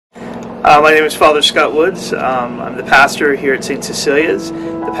My name is Father Scott Woods. I'm the pastor here at St. Cecilia's,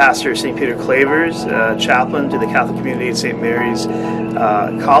 the pastor of St. Peter Clavers, chaplain to the Catholic community at St. Mary's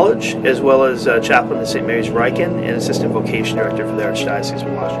College, as well as chaplain to St. Mary's Riken and assistant vocation director for the Archdiocese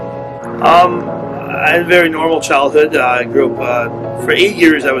of Washington. I had a very normal childhood. I grew up, for 8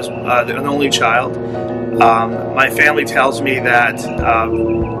 years I was an only child. My family tells me that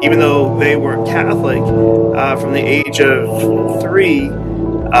even though they weren't Catholic, from the age of 3,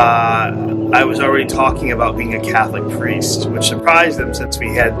 I was already talking about being a Catholic priest, which surprised them since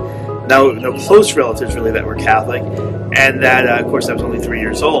we had no close relatives really that were Catholic, and that, of course, I was only 3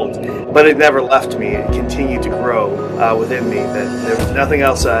 years old. But it never left me. It continued to grow within me. That there was nothing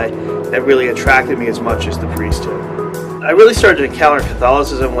else that really attracted me as much as the priesthood. I really started to encounter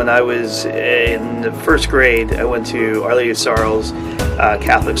Catholicism when I was in the first grade. I went to Our Lady of Sorrows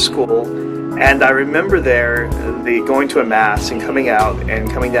Catholic school. And I remember there going to a mass and coming out and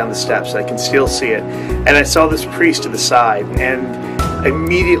coming down the steps. I can still see it. And I saw this priest to the side. And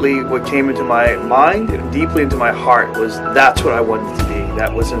immediately what came into my mind and deeply into my heart was that's what I wanted to be.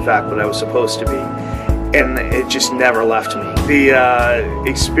 That was in fact what I was supposed to be. And it just never left me. The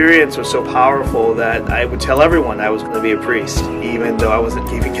experience was so powerful that I would tell everyone I was going to be a priest, even though I wasn't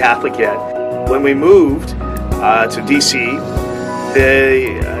even Catholic yet. When we moved to D.C.,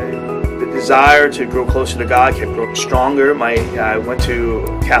 the desire to grow closer to God kept growing stronger. I went to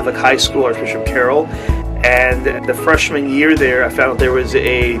Catholic high school, Archbishop Carroll, and the freshman year there, I found there was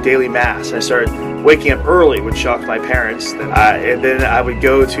a daily mass. And I started waking up early, which shocked my parents. And then I would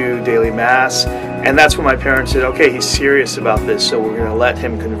go to daily mass, and that's when my parents said, okay, he's serious about this, so we're going to let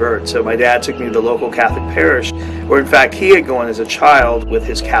him convert. So my dad took me to the local Catholic parish, where in fact he had gone as a child with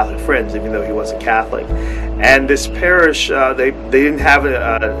his Catholic friends, even though he wasn't Catholic. And this parish, they didn't have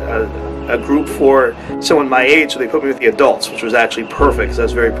a group for someone my age, so they put me with the adults, which was actually perfect because I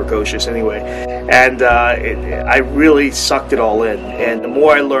was very precocious anyway. And I really sucked it all in. And the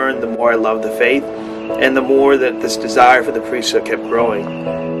more I learned, the more I loved the faith, and the more that this desire for the priesthood kept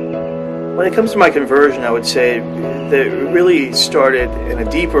growing. When it comes to my conversion, I would say that it really started in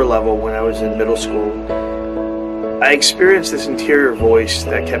a deeper level when I was in middle school. I experienced this interior voice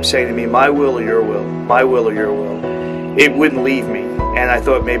that kept saying to me, my will or your will, my will or your will. It wouldn't leave me. And I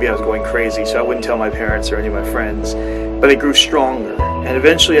thought maybe I was going crazy, so I wouldn't tell my parents or any of my friends. But it grew stronger. And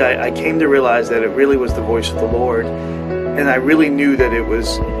eventually I came to realize that it really was the voice of the Lord. And I really knew that it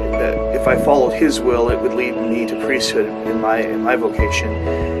was, that if I followed His will, it would lead me to priesthood in my vocation.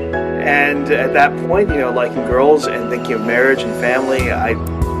 And at that point, liking girls and thinking of marriage and family, I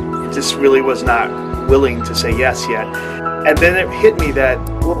just really was not willing to say yes yet. And then it hit me that,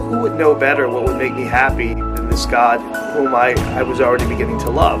 well, who would know better what would make me happy than this God whom I was already beginning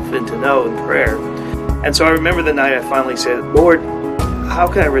to love and to know in prayer. And so I remember the night I finally said, Lord, how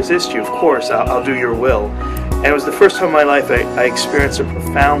can I resist you? Of course, I'll do your will. And it was the first time in my life I experienced a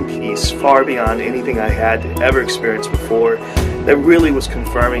profound peace far beyond anything I had ever experienced before, that really was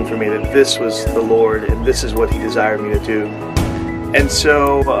confirming for me that this was the Lord and this is what He desired me to do. And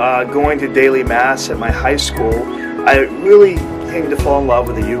so going to daily Mass at my high school, I really came to fall in love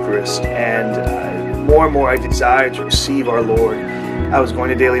with the Eucharist, and more I desired to receive our Lord. I was going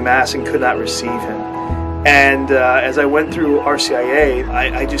to daily Mass and could not receive Him. And as I went through RCIA,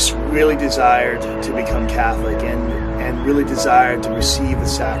 I just really desired to become Catholic and really desired to receive the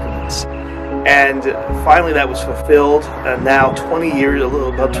sacraments. And finally that was fulfilled now 20 years,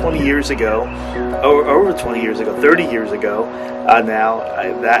 about 20 years ago, or over 20 years ago, 30 years ago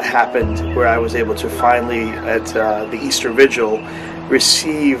that happened, where I was able to finally, at the Easter Vigil,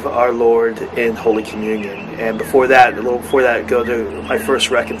 receive our Lord in Holy Communion. And before that, a little before that, go to my first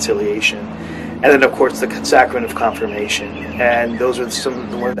reconciliation. And then, of course, the sacrament of confirmation. And those are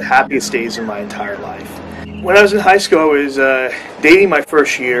one of the happiest days in my entire life. When I was in high school, I was dating my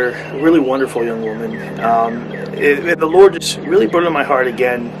first year, a really wonderful young woman. The Lord just really brought in my heart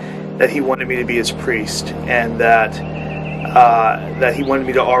again that He wanted me to be His priest, and that He wanted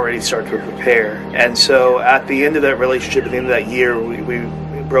me to already start to prepare. And so at the end of that relationship, at the end of that year, we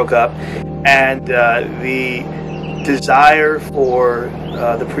broke up, and the desire for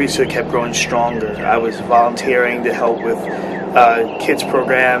the priesthood kept growing stronger. I was volunteering to help with kids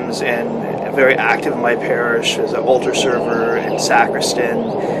programs and very active in my parish as an altar server and sacristan,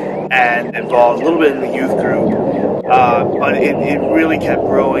 and involved a little bit in the youth group. But it really kept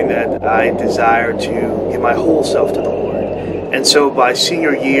growing that I desired to give my whole self to the Lord. And so by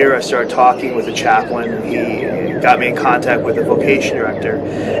senior year, I started talking with the chaplain. He got me in contact with the vocation director.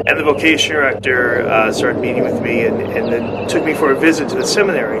 And the vocation director started meeting with me and then took me for a visit to the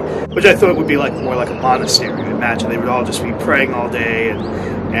seminary, which I thought would be more like a monastery. I imagine they would all just be praying all day and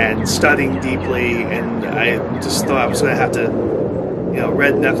and studying deeply, and I just thought I was going to have to,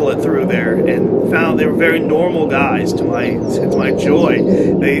 red knuckle it through there, and found they were very normal guys to my joy.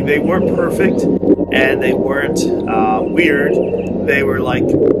 They weren't perfect, and they weren't weird. They were like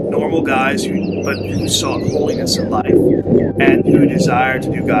normal guys who sought holiness in life and who desired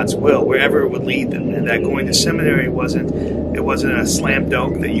to do God's will wherever it would lead them. And that going to seminary wasn't a slam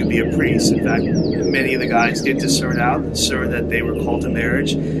dunk that you'd be a priest. In fact, many of the guys did discern that they were called to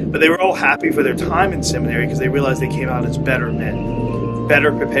marriage, but they were all happy for their time in seminary because they realized they came out as better men,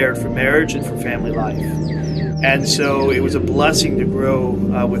 better prepared for marriage and for family life. And so it was a blessing to grow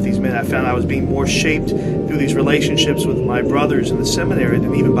with these men. I found I was being more shaped through these relationships with my brothers in the seminary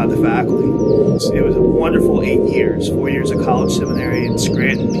than even by the faculty. It was a wonderful 8 years, 4 years of college seminary in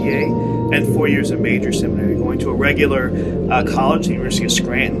Scranton, PA, and 4 years of major seminary, going to a regular college, the University of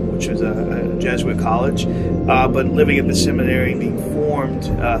Scranton, which was a Jesuit college, but living at the seminary, being formed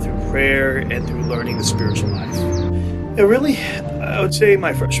through prayer and through learning the spiritual life. Really, I would say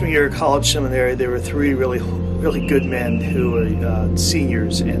my freshman year of college seminary, there were three really good men who were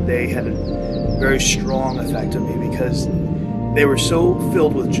seniors, and they had a very strong effect on me because they were so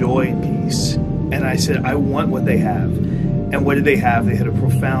filled with joy and peace. And I said, I want what they have. And what did they have? They had a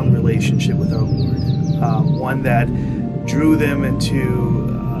profound relationship with our Lord, one that drew them into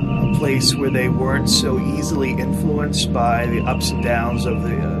a place where they weren't so easily influenced by the ups and downs of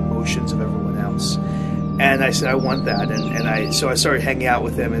the emotions of everyone else. And I said, I want that. So I started hanging out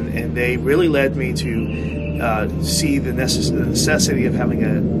with them, and they really led me to see the necessity of having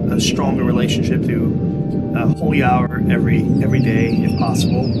a stronger relationship to a holy hour every day, if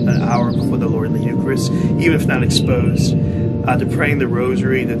possible, an hour before the Lord in the Eucharist, even if not exposed, to praying the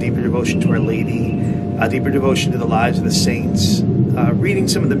Rosary, the deeper devotion to Our Lady, a deeper devotion to the lives of the saints, reading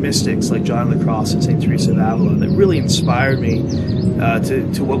some of the mystics like John of the Cross and St. Teresa of Avila, that really inspired me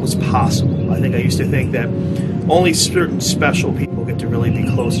to what was possible. I think I used to think that only certain special people get to really be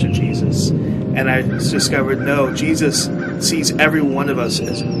close to Jesus. And I discovered, no, Jesus sees every one of us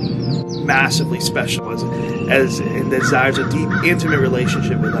as massively special, and desires a deep, intimate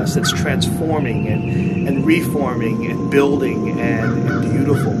relationship with us that's transforming and reforming and building and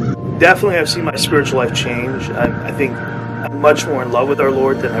beautiful. Definitely I've seen my spiritual life change. I think I'm much more in love with our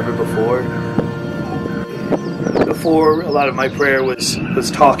Lord than ever before. Before, a lot of my prayer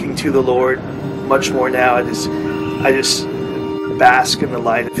was talking to the Lord. Much more now, I just bask in the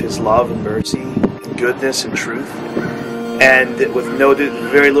light of His love and mercy and goodness and truth, and with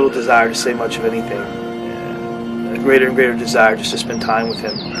very little desire to say much of anything. A greater and greater desire just to spend time with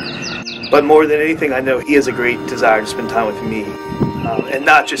Him. But more than anything, I know He has a great desire to spend time with me, and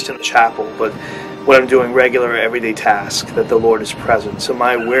not just in the chapel, but what I'm doing regular everyday tasks, that the Lord is present. So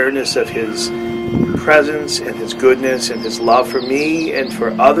my awareness of His presence and His goodness and His love for me and for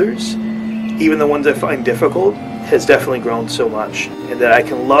others, even the ones I find difficult, has definitely grown so much. And that I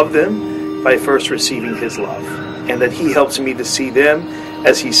can love them by first receiving His love. And that He helps me to see them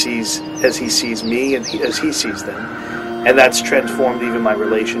as He sees me and as He sees them. And that's transformed even my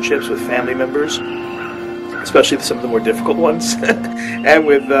relationships with family members, especially some of the more difficult ones, and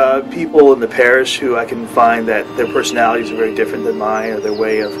with people in the parish who I can find that their personalities are very different than mine, or their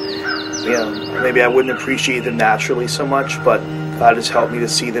way of, maybe I wouldn't appreciate them naturally so much, but God has helped me to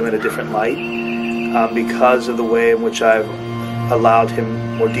see them in a different light because of the way in which I've allowed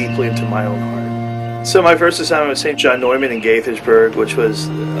Him more deeply into my own heart. So my first assignment was St. John Neumann in Gaithersburg, which was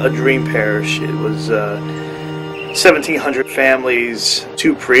a dream parish. It was 1,700 families,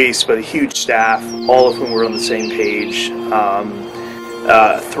 2 priests, but a huge staff, all of whom were on the same page.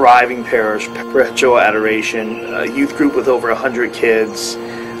 Thriving parish, perpetual adoration, a youth group with over 100 kids,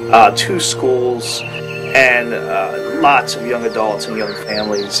 2 schools, and lots of young adults and young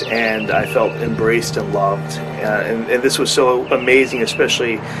families. And I felt embraced and loved. And this was so amazing,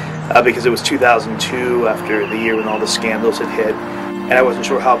 especially because it was 2002, after the year when all the scandals had hit. And I wasn't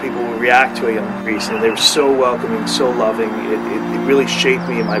sure how people would react to a young priest. And they were so welcoming, so loving. It really shaped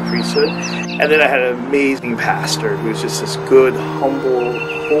me in my priesthood. And then I had an amazing pastor who was just this good, humble,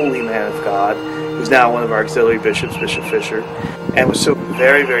 holy man of God, who's now one of our auxiliary bishops, Bishop Fisher, and was so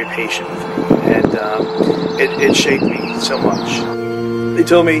very, very patient with me. And it shaped me so much. They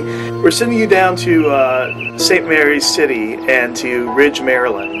told me, we're sending you down to St. Mary's City and to Ridge,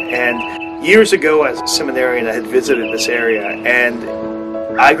 Maryland. And years ago, as a seminarian, I had visited this area,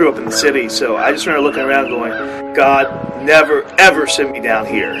 and I grew up in the city, so I just remember looking around going, God, never, ever send me down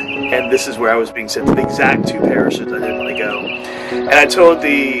here. And this is where I was being sent, to the exact 2 parishes I didn't want to go. And I told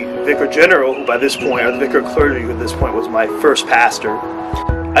the Vicar General, who by this point, or the Vicar of Clergy, who at this point was my first pastor,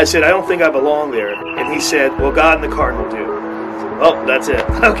 I said, I don't think I belong there. And he said, well, God and the Cardinal do. I said, oh, that's it.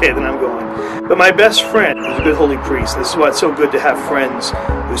 Okay, then I'm going. But my best friend was a good holy priest. This is why it's so good to have friends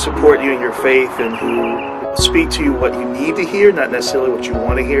who support you in your faith and who speak to you what you need to hear, not necessarily what you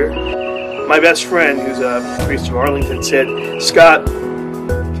want to hear. My best friend, who's a priest of Arlington, said, Scott,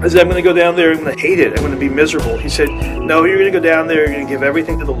 I said, I'm going to go down there, I'm going to hate it, I'm going to be miserable. He said, no, you're going to go down there, you're going to give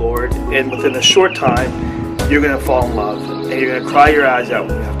everything to the Lord, and within a short time, you're going to fall in love, and you're going to cry your eyes out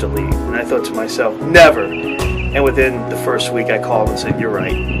when you have to leave. And I thought to myself, never. And within the first week, I called and said, you're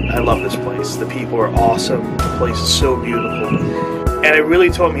right, I love this place. The people are awesome, the place is so beautiful. And it really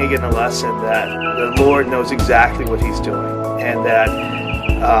taught me again a lesson that the Lord knows exactly what He's doing, and that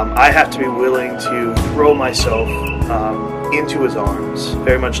I have to be willing to throw myself into His arms,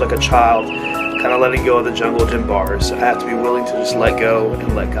 very much like a child, kind of letting go of the jungle gym bars. I have to be willing to just let go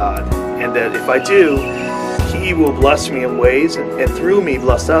and let God. And that if I do, He will bless me in ways, and through me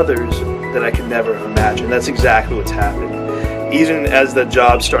bless others that I could never imagine. That's exactly what's happened. Even as the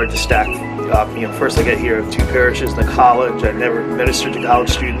jobs started to stack up, first I got here of 2 parishes in the college. I never ministered to college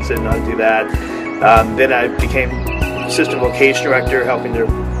students, didn't know how to do that. Then I became assistant vocation director, helping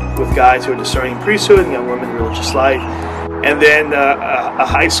with guys who are discerning priesthood and young women in religious life. And then a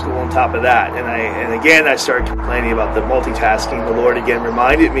high school on top of that. And again, I started complaining about the multitasking. The Lord again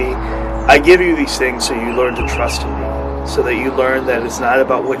reminded me, I give you these things so you learn to trust in me, so that you learn that it's not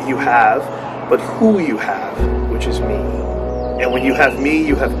about what you have, but who you have, which is me. And when you have me,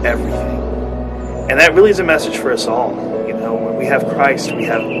 you have everything. And that really is a message for us all. When we have Christ, we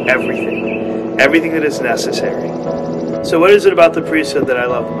have everything that is necessary. So what is it about the priesthood that I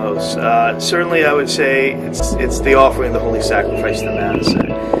love the most? Certainly I would say it's the offering of the holy sacrifice, the Mass.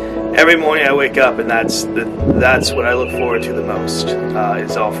 Every morning I wake up, and that's what I look forward to the most,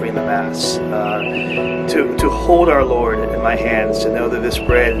 is offering the Mass. To hold our Lord in my hands, to know that this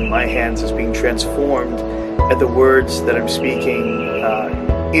bread in my hands is being transformed at the words that I'm speaking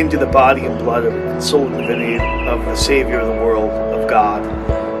into the body and blood and soul and divinity of the Savior of the world, of God,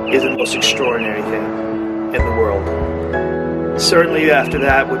 is the most extraordinary thing in the world. Certainly after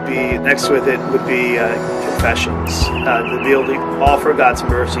that next with it would be confessions. To be able to offer God's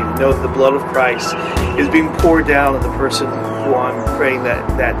mercy, to know that the blood of Christ is being poured down on the person who I'm praying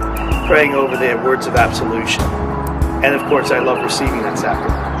praying over their words of absolution. And of course I love receiving that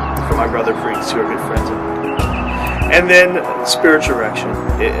sacrament from my brother priests who are good friends of mine. And then spiritual direction.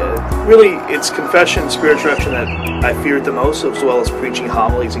 It's confession, spiritual direction that I feared the most, as well as preaching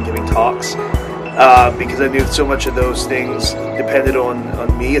homilies and giving talks. Because I knew so much of those things depended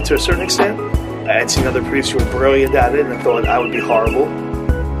on me to a certain extent. I had seen other priests who were brilliant at it, and I thought I would be horrible.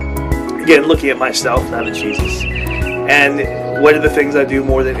 Again, looking at myself, not at Jesus. And what are the things I do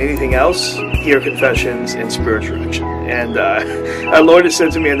more than anything else? Hear confessions and spiritual direction. And our Lord has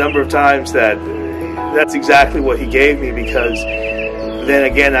said to me a number of times that that's exactly what He gave me, because then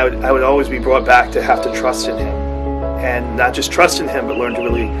again I would always be brought back to have to trust in Him. And not just trust in Him, but learn to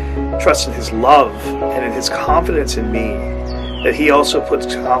really trust in His love and in His confidence in me, that He also puts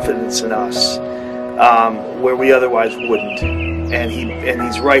confidence in us where we otherwise wouldn't. And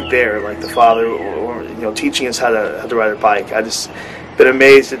He's right there, like the Father, or teaching us how to ride a bike. I just been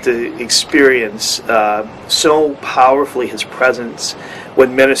amazed at the experience so powerfully His presence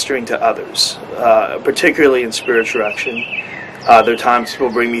when ministering to others, particularly in spiritual direction. There are times people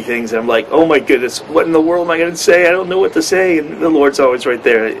bring me things and I'm like, oh my goodness, what in the world am I going to say? I don't know what to say. And the Lord's always right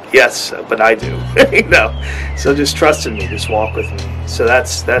there. Yes, but I do. So just trust in me, just walk with me. So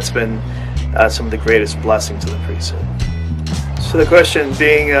that's been some of the greatest blessings of the priesthood. So the question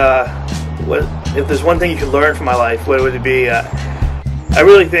being, what if there's one thing you could learn from my life, what would it be? I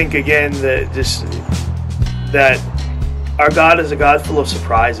really think again that our God is a God full of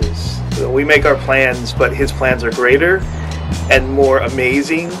surprises. We make our plans, but His plans are greater and more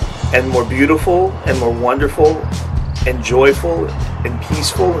amazing and more beautiful and more wonderful and joyful and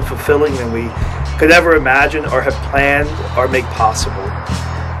peaceful and fulfilling than we could ever imagine or have planned or make possible.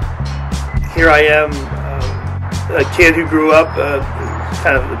 Here I am, a kid who grew up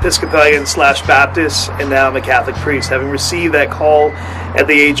kind of Episcopalian / Baptist, and now I'm a Catholic priest, having received that call at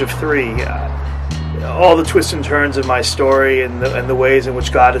the age of 3. All the twists and turns of my story and the ways in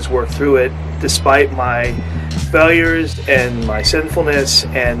which God has worked through it, despite my failures and my sinfulness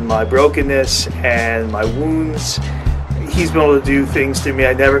and my brokenness and my wounds, He's been able to do things through me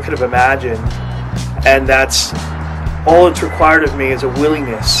I never could have imagined. And that's all it's required of me, is a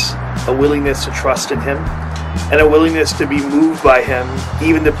willingness to trust in Him, and a willingness to be moved by Him,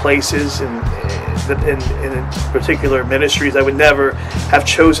 even to places and in particular ministries I would never have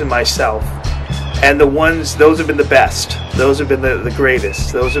chosen myself. And those have been the best. Those have been the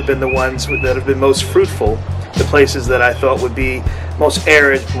greatest. Those have been the ones that have been most fruitful, the places that I thought would be most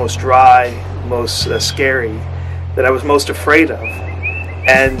arid, most dry, most scary, that I was most afraid of.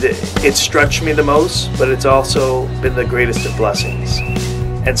 And it stretched me the most, but it's also been the greatest of blessings.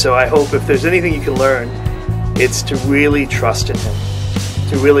 And so I hope if there's anything you can learn, it's to really trust in Him,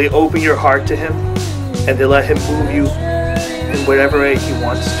 to really open your heart to Him, and to let Him move you in whatever way He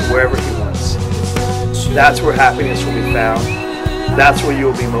wants, to wherever He wants. That's where happiness will be found. That's where you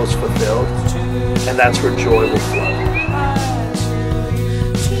will be most fulfilled. And that's where joy will flow.